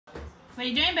What are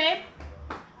you doing, babe?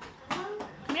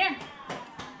 Come here.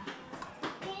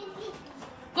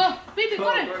 Go, baby,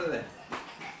 go there.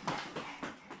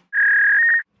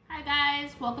 Hi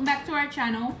guys, welcome back to our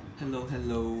channel. Hello,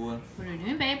 hello. What are you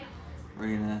doing, babe?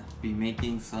 We're gonna be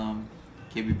making some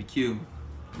KBBQ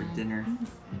for dinner.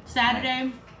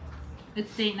 Saturday,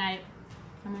 it's date night.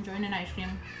 I'm enjoying an ice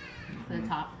cream for the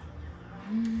top.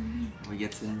 We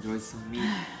get to enjoy some meat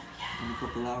in a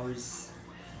couple hours.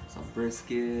 Some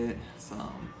brisket,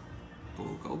 some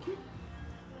bulgogi.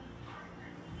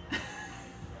 I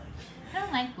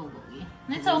don't like bulgogi.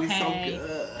 It's Bulgogi's okay. so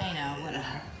good. I know,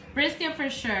 whatever. Brisket for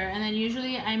sure, and then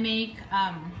usually I make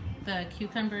the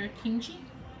cucumber kimchi.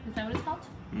 Is that what it's called?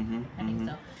 I think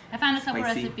so. I found a couple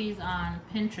recipes on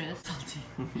Pinterest.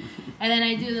 And then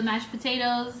I do the mashed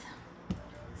potatoes,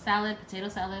 salad, potato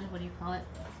salad. What do you call it?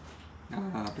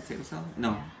 Potato salad?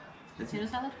 No. Yeah. Potato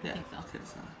salad? Yeah, I think so. potato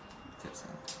salad. Potato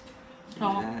salad. So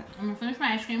I'm gonna finish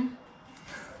my ice cream.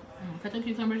 I'm gonna cut the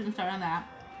cucumbers and start on that.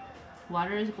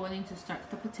 Water is boiling to start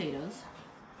the potatoes.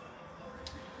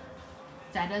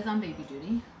 Dada's on baby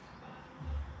duty,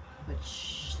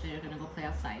 which they're gonna go play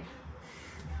outside.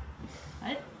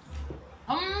 Right?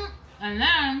 And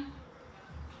then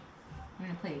we're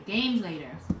gonna play games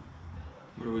later.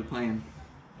 What are we playing?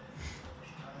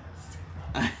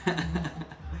 I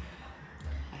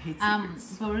hate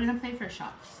secrets. But we're gonna play for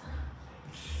shots.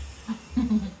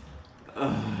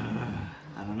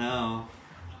 I don't know.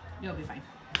 You'll be fine.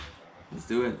 Let's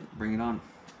do it. Bring it on.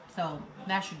 So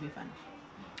that should be fun.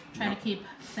 Trying to keep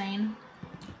sane.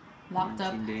 Locked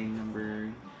up. Day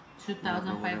number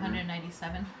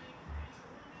 2,597.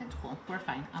 It's cool. We're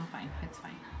fine. I'm fine. It's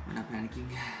fine. We're not panicking.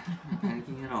 Not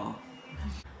panicking at all.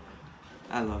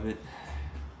 I love it.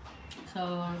 So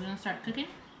we're gonna start cooking.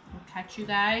 We'll catch you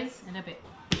guys in a bit.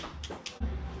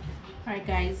 Alright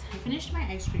guys, I finished my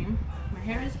ice cream. My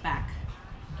hair is back.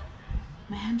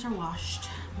 My hands are washed.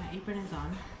 My apron is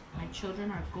on. My children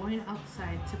are going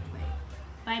outside to play.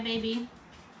 Bye baby.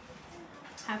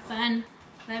 Have fun.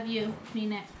 Love you.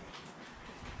 Mean it.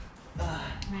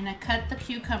 I'm gonna cut the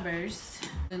cucumbers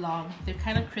long. They're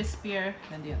kind of crispier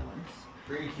than the other ones.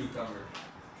 Bring a cucumber.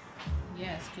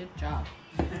 Yes, good job.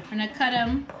 I'm gonna cut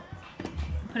them,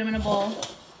 put them in a bowl,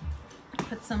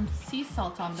 put some sea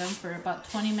salt on them for about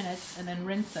 20 minutes and then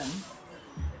rinse them.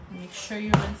 Make sure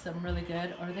you rinse them really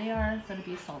good or they are gonna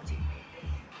be salty.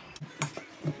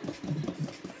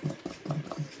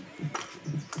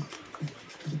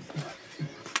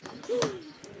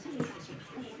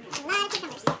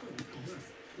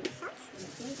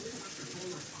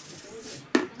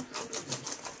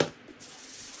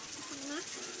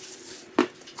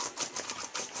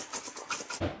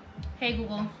 Hey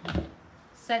Google,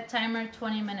 set timer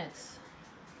 20 minutes.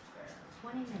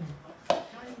 20 minutes.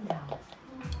 Starting now.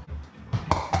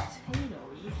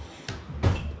 Potatoes.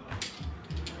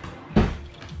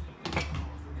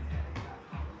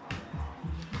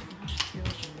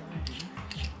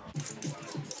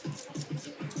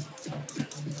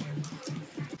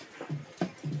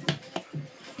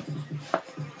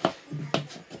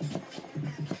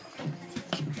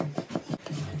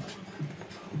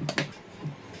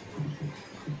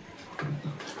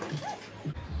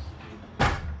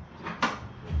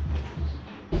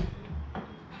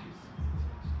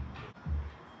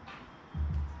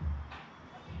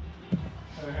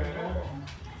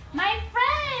 My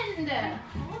friend!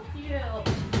 Thank you.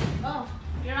 Oh,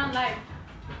 you're on live.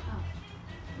 Oh.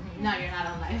 No, you're not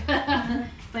on live.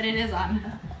 But it is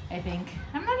on, I think.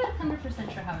 I'm not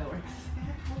 100% sure how it works.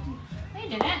 No, you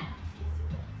didn't.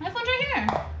 My phone's right here.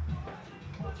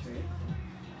 That's rude.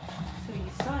 So you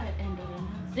saw it and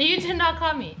didn't. You did not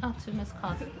call me. Oh, 2 missed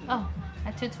calls. Oh,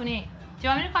 at 2:28. Do you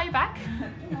want me to call you back?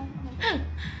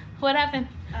 What happened?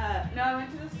 No, I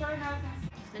went to the store and I was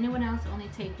Does anyone else only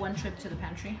take one trip to the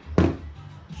pantry?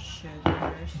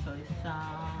 Sugar, soy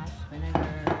sauce,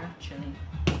 vinegar, chili.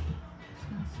 I was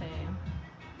gonna say,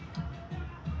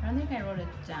 I don't think I wrote it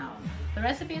down. The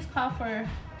recipes call for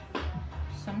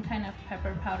some kind of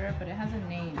pepper powder, but it has a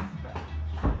name.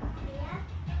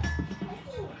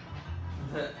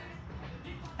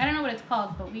 I don't know what it's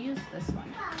called, but we use this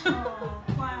one.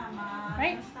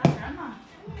 Right? It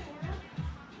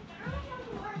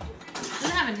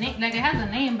doesn't have a name, like it has a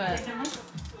name, but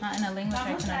not in a language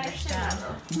I can understand.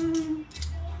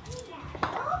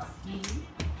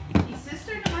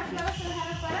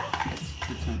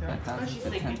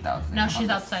 It's 10,000. No, she's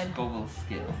outside. Scoville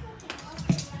scale.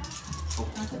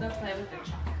 Not to go play with the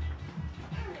chalk.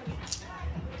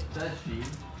 Does she?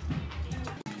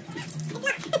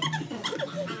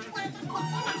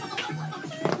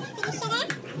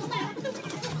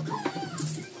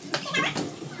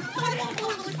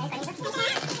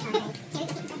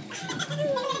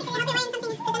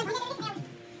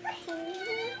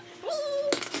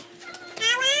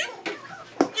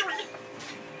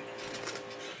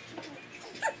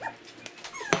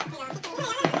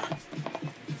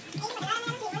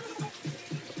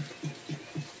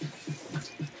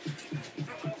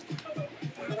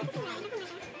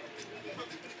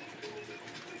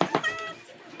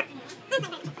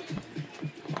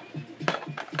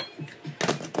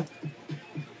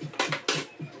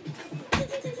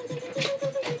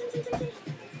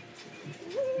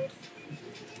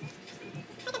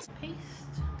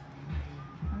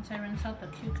 Once I rinse out the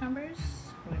cucumbers,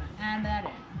 we're gonna add that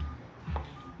in.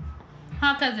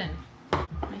 Huh, cousin?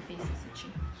 My face is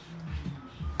itchy.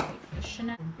 The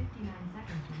Chanel. 59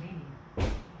 seconds remaining.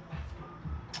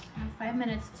 I have 5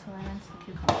 minutes till I rinse the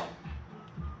cucumber.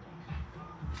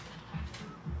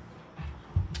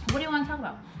 What do you want to talk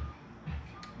about?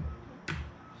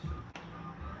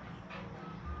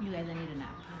 You guys, I need a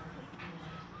nap.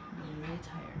 I'm really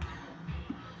tired.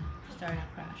 Starting to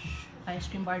crash. The ice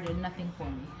cream bar did nothing for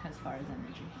me as far as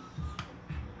energy.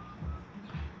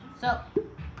 So, I'm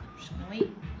just gonna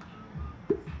wait.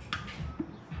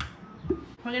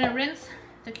 We're gonna rinse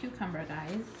the cucumber,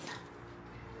 guys.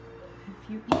 If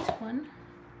you eat one,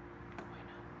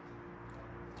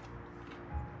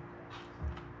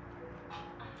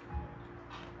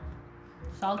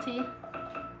 salty.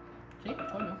 See,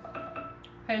 told you.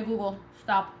 Hey Google,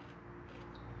 stop.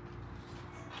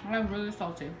 I'm really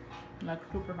salty, like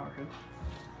super salty.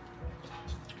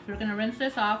 So we're gonna rinse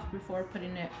this off before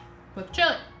putting it with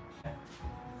chili.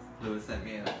 Louis sent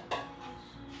me a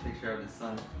picture of his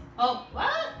son. Oh,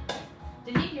 what?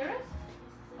 Did he hear us?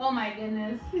 Oh my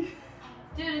goodness. Dude,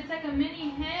 it's like a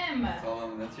mini him. Tell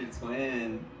him that's your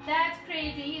twin. That's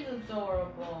crazy. He's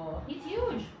adorable. He's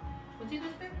huge. Was he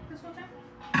this big this whole time?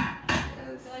 I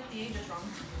Yes. feel like the age is wrong.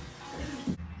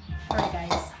 Alright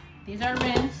guys, these are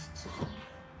rinsed.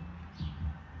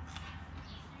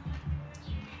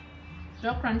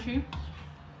 Still crunchy,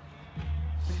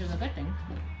 which is a good thing.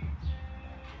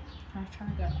 I'm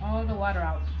trying to get all the water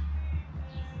out.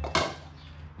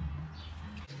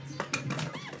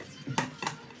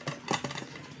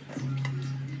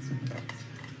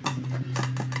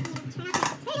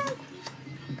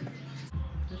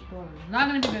 This bowl is not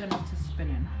going to be big enough to spin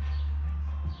in.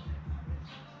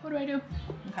 What do I do?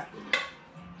 Okay.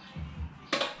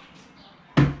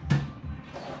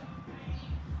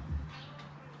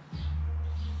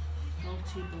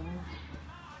 Salty bowl.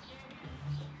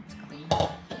 It's clean.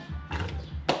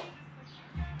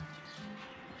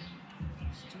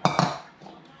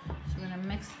 So we're gonna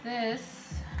mix this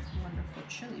wonderful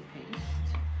chili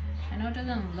paste. I know it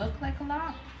doesn't look like a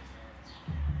lot,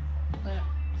 but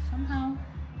somehow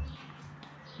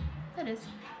it is.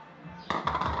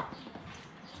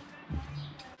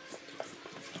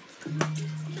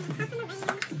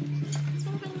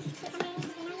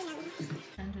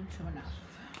 Turned into enough.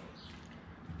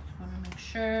 Just want to make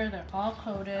sure they're all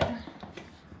coated.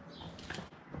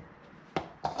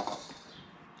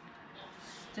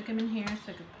 Stick them in here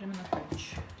so I can put them in the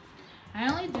fridge.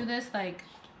 I only do this like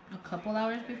a couple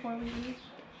hours before we eat.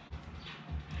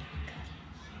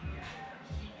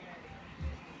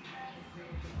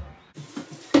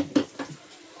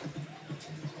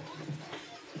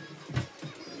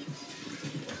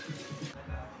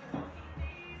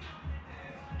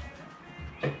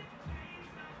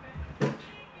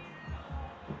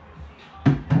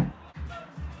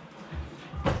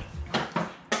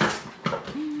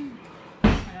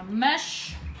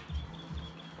 Mesh.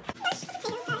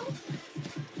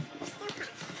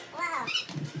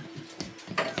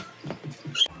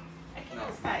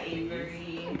 Está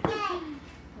Avery.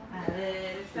 A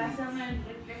ver, ¿estás en el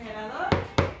refrigerador?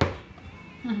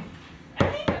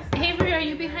 Avery, are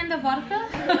you behind the vodka?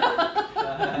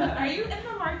 Are you in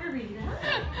the margarita?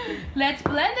 Let's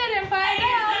blend it and find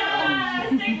out.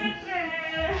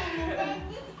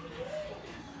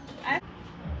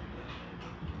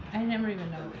 I never even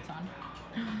know it's on.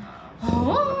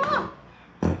 Oh!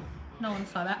 No one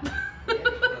saw that.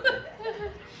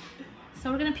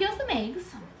 So we're gonna peel some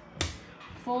eggs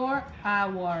for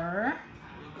our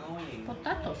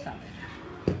potato salad.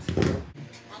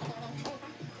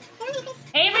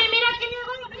 Avery, mira que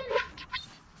llegó.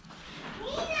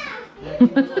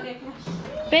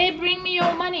 Babe, bring me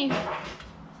your money.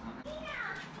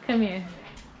 Come here.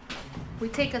 We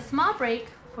take a small break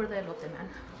for the elote man.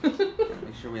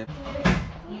 Make sure we have.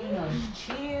 Y los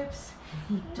chips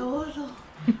y todo.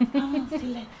 Vamos,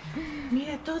 dile.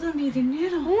 Mira todo mi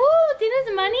dinero.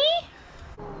 ¿Tienes money?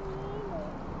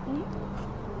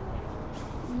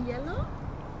 Yellow?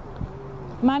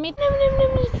 Mommy.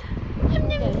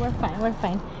 Okay, we're fine, we're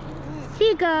fine. Here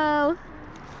you go.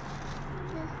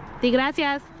 Di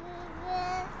gracias.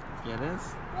 Yeah,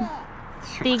 this?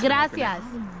 Di gracias.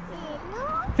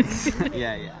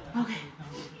 Yeah, yeah. Okay.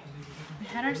 We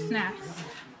had our snacks.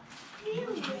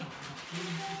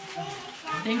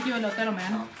 Thank you, Elotero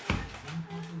man.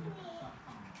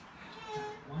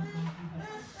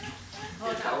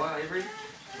 Avery?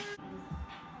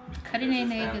 Cutting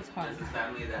an egg is hard. There's a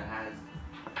family that has,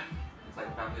 it's like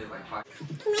a family of like 5.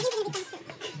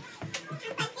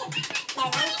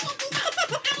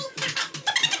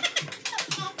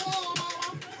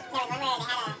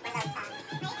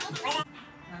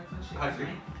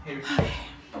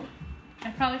 I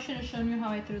probably should have shown you how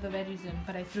I threw the veggies in,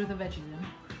 but I threw the veggies in.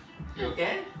 You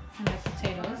okay? And the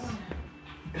potatoes.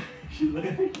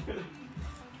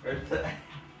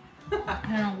 I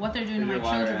don't know what they're doing to my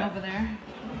children over there.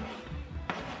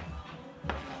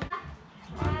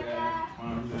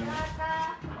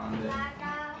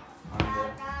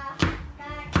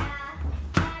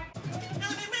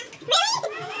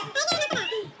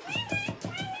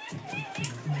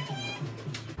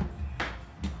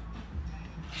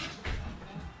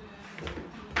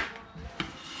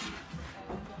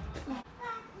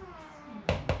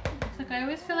 I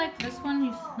always feel like this one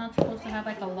is not supposed to have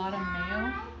like a lot of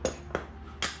mayo.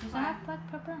 Does it have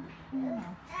black pepper? I don't know.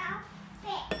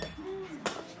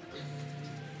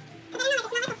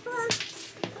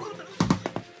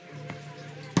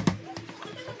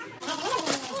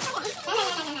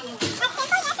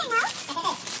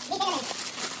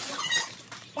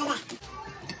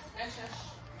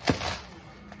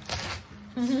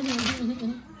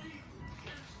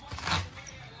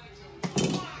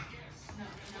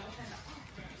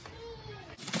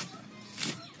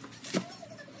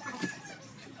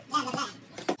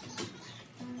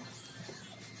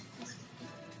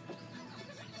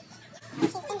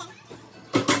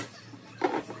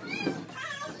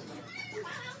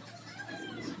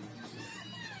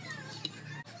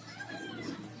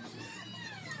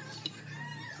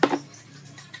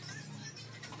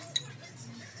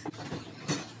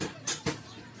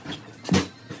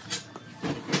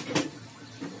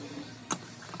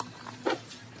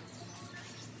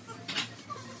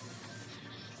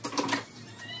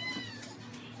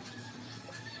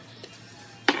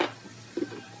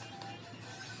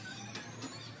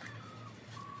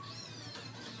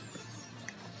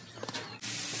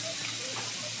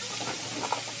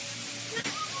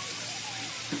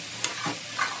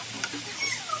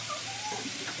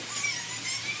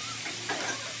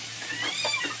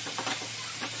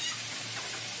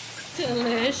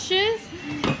 Delicious.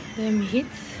 The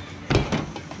meats,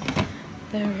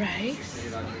 the rice,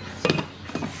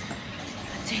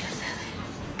 potato salad.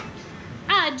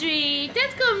 Audrey,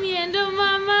 ¿estás comiendo,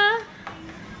 mamá?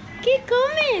 ¿Qué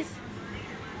comes?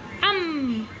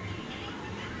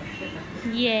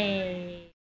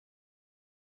 Yay.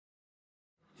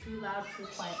 Too loud, too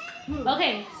quiet.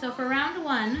 Okay, so for round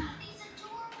one,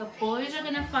 the boys are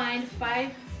gonna find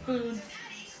 5 foods,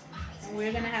 and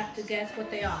we're gonna have to guess what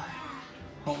they are.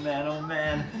 Oh man, oh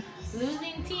man.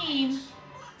 Losing team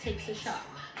takes a shot.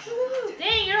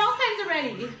 Dang, you're all kinds of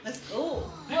ready. Let's go.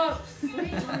 Whoops.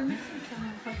 Wait, we're missing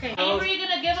some. Okay. Avery, you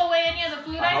gonna give away any of the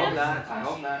food items? I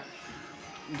hope not.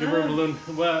 Give her a balloon.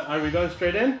 Well, are we going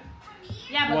straight in?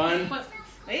 Yeah, but One.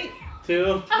 Wait,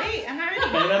 2. wait, I'm not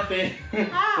ready.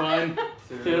 Espérate. 1,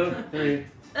 2, 3.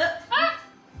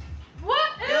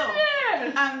 What is Ew.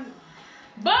 it?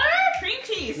 Butter? Cream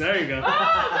cheese. There you go. Oh,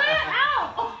 get it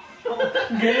out.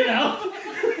 Get it out.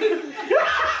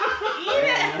 Eat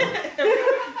it.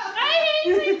 I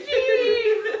hate cream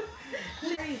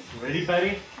cheese. Ready,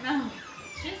 Patty? No.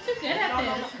 She's too good at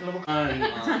this.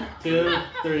 1, 2,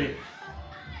 3.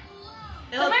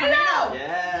 Tomato.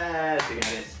 Yes, I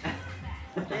got it.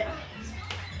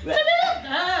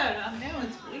 That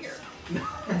one's weird.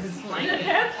 The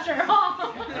texture,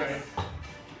 huh? Alright.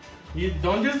 You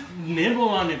don't just nibble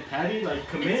on it, Patty. Like,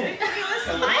 commit.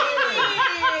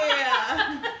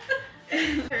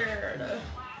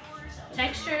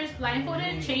 Textures,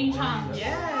 blindfolded, change, huh?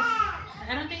 Yes.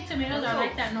 I don't think tomatoes are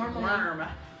like that normally. Worm.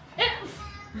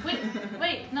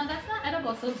 Wait, no, that's not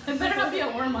edible, so it better not be a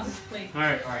worm on this plate.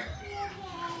 Alright.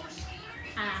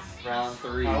 Ah. Round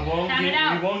 3.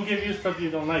 Count We won't give you stuff you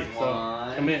don't like, so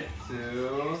 1, commit.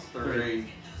 2,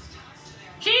 3.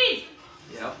 Cheese!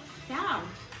 Yep. Down.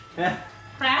 I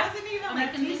Crab? wasn't even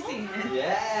American like tasting it.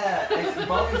 Yeah, extra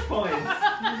bonus points.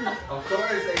 Of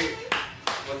course,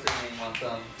 what's her name wants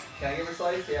some? Can I give her a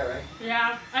slice? Yeah, right?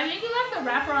 Yeah. I think you left the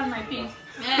wrapper on my piece.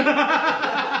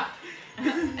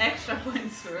 Extra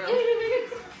points for real.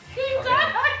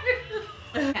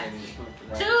 Okay.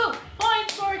 2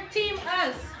 points for Team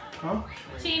Us. Huh?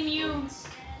 Team You,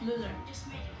 loser.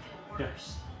 Yeah.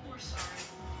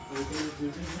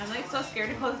 I'm like so scared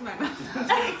to close my mouth.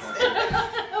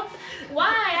 Why?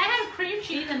 I have cream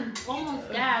cheese and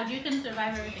almost gagged. You can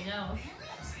survive everything else.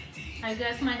 I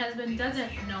guess my husband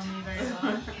doesn't know me very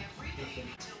well.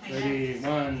 Ready?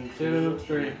 1, 2,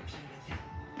 3.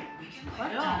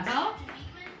 What the hell?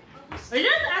 Is this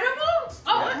edible?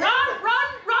 Oh,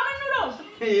 ramen noodles.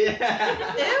 Yeah.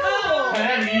 Ew!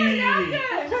 Patty!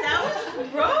 That was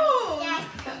gross!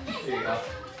 There you go.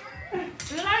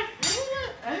 You like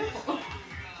edible?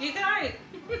 You guys.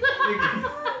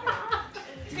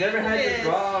 You never had this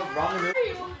raw ramen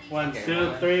noodle? 1,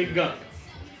 2, 3, go.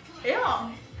 Ew.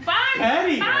 Fine.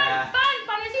 Patty! Yeah. Fine.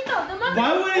 Panecito. The mother.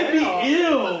 Why would it be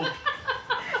ill?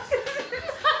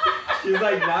 She's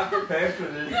like not prepared for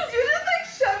this. You just like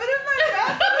shove it in my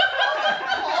mouth.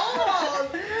 Cold.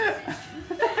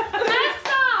 Let's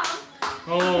stop.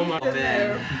 Oh my. Oh man.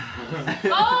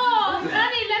 Oh,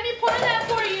 honey, let me pour that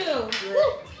for you.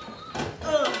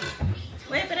 Ugh.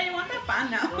 Wait, but I want that pan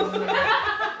now.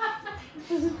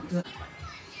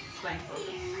 Like,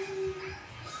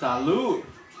 Salud.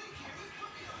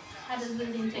 How does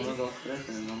losing taste? Uno, dos, tres,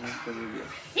 and no más te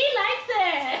olvides. He likes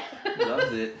it. He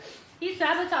loves it. He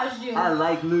sabotaged you. I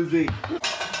like losing.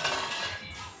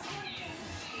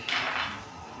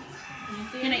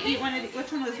 can I eat one of the,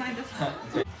 which one was mine? This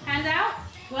one? Hands out.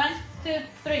 1, 2,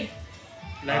 3.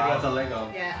 It's a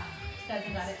Lego. Yeah. Guys,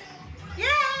 you got it.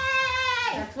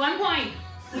 Yay! That's 1 point.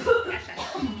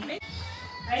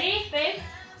 Ready, babe?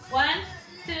 1,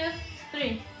 2,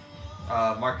 3.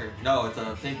 Marker. No, it's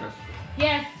a paintbrush.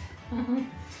 Yes.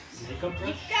 Makeup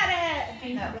brush? Got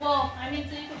it! Well, I mean,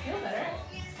 so you can feel better.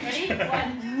 Ready?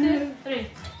 1, 2, 3.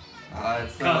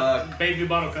 It's Cup. Baby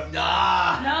bottle cup.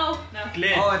 Ah! No.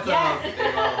 Lid. Oh, it's Yes.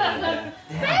 Damn.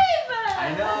 Babe!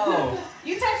 I know.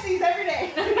 You touch these every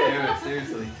day. Dude,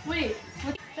 seriously. Wait.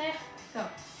 What's that? Go.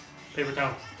 Paper towel.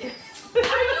 Are you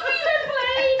even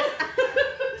playing?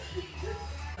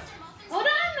 Hold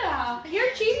on now.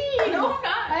 You're cheating. No, I'm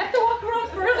not. I have to walk around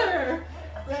further.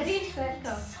 Ready, set,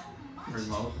 go.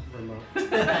 Remote. Remote.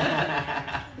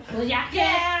 Well,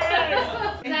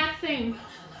 yeah. Exact same.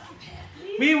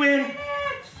 We win. Okay,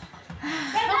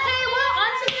 well,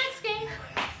 on to the next game.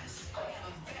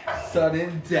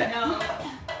 Sudden death. No.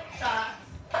 Stop.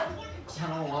 I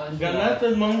don't want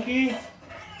Ganaste, monkey.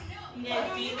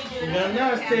 Yes, we do it.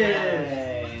 Ganaste.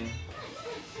 Yay.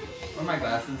 Where are my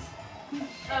glasses?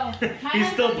 Oh, He's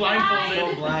still blindfolded.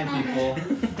 So blind, people.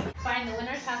 Fine, the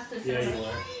winner has to Yeah, sit. you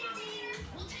are.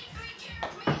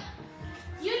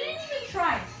 You didn't even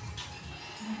try.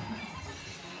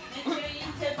 Make sure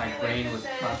you tip My your brain was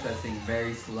waitresses. processing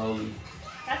very slowly.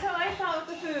 That's how I felt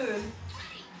with the food.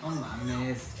 Oh my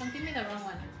miss. Don't give me the wrong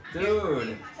one.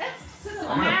 Dude. That's So,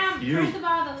 I'm gonna puke. first of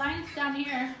all, the line's down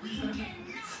here.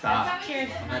 Stop. Cheers.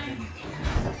 I'm not gonna-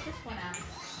 This one out.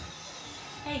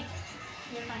 Hey,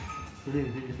 you're fine.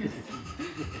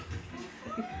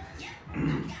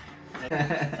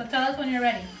 So tell us when you're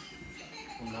ready.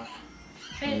 I'm not.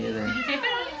 Hey, Me either. did you tape it?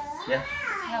 Yeah.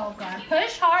 Oh god.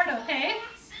 Push hard, okay?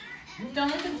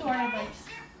 Don't listen to our advice.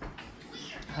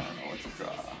 I don't know what to draw.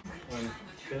 1,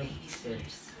 2, 3.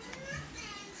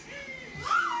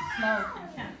 No. I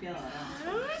can't feel it at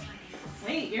all.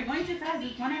 Wait, you're going too fast.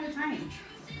 It's one at a time.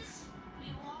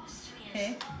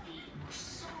 Okay.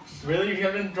 Really? You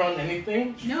haven't drawn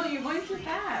anything? No, you're going too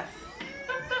fast.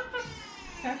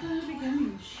 Start from the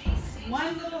beginning.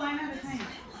 One little line at a time.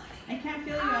 I can't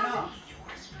feel you at all.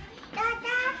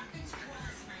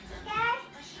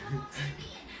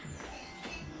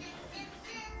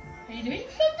 Are you doing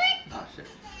something? Oh shit.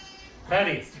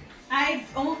 Patty. I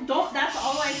don't, that's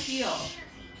all I feel.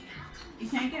 You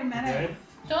can't get mad at Okay. it.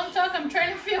 Don't talk, I'm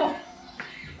trying to feel.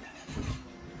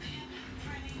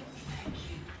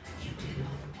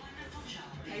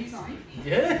 Are you going?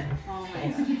 Yeah. Oh my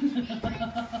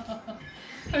god.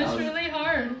 It's really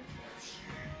hard.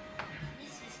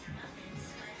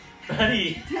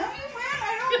 Patty. Tell me when.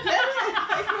 I don't get it. I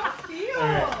don't feel.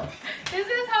 Okay. This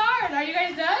is hard. Are you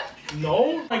guys done? No.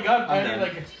 Oh my God, Patty. done.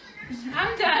 Like.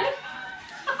 I'm done.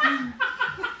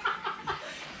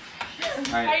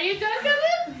 Are Alright. you done,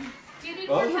 Kevin? Do you need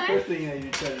What more was the time? first thing that you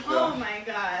tried to Oh draw? my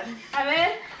god. A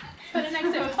ver. Put it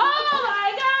next to it. Oh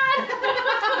my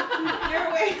god! You're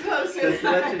way closer. Just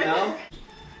to let you know.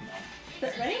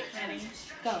 Ready? Ready.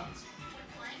 Go.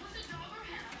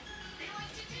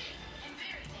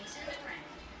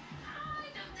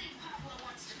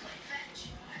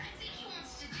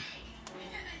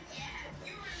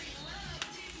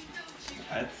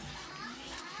 That's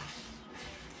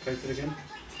Try it again.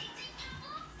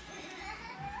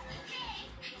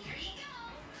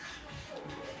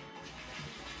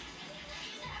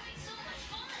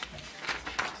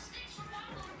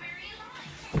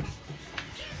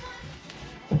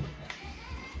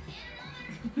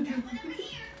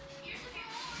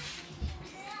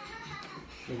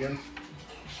 Again.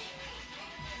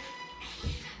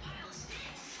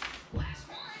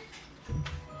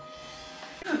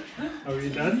 Are we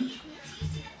done?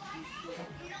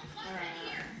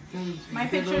 My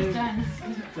picture's done.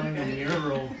 It's like a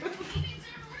mural.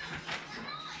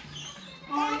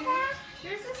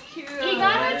 Yours is cute. He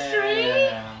got a tree.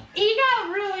 He got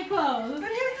really close. But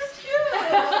his is cute.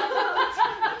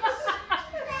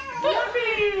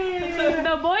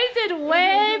 The boys did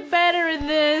way better in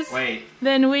this Wait,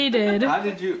 than we did. how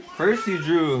did you? First you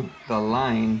drew the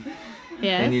line,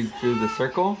 then you Yes. drew the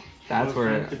circle. That's I was where,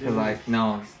 trying to do because like,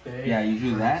 no. Stay. Yeah, you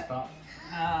drew that. Stop.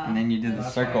 And then you did the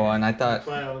That's circle, why- and I thought that's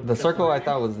why I was the circle I separated.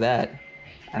 thought was that,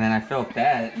 and then I felt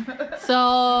that.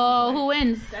 So who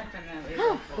wins? Definitely.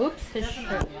 Oops. his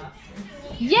shirt.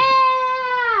 Yeah!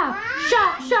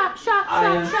 Shot, shot, shot,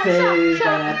 shot, shot,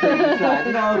 shot, shot.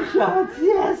 No shots,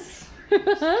 yes.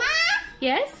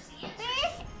 Yes?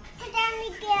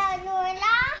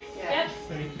 Yep.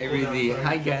 Everything.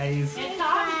 Hi guys.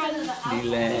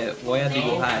 Dile, voy a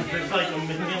dibujar. There's like a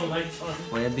million lights on.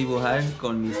 Voy a dibujar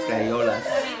con mis crayolas.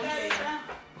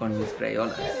 Con mis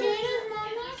crayolas.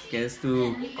 ¿Qué es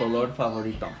tu color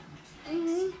favorito?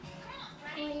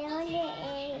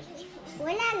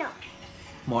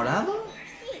 ¿Morado?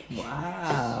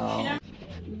 Wow.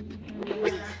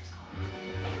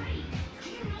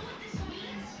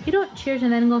 You don't cheers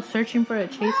and then go searching for a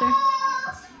chaser.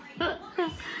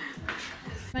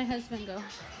 My husband go.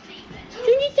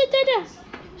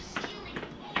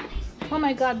 Oh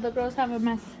my god, the girls have a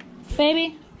mess.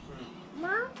 Baby.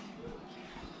 Mom?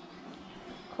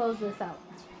 Close this out.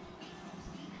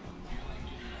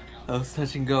 That was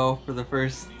touch and go for the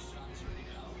first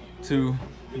 2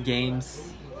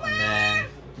 games, and then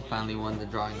we finally won the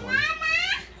drawing one.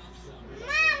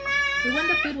 We won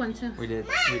the food one too. We did.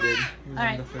 We won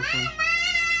Alright. the first one.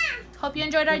 Hope you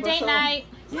enjoyed our date night.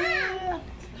 Yeah.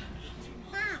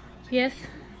 Yes.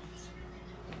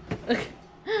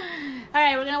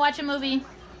 Alright, we're gonna watch a movie.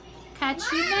 Catch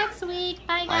you next week.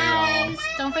 Bye Bye, y'all. guys.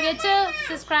 Don't forget to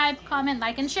subscribe, comment,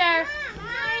 like, and share.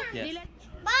 Yes.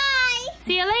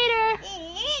 See you later.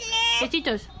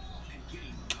 Besitos.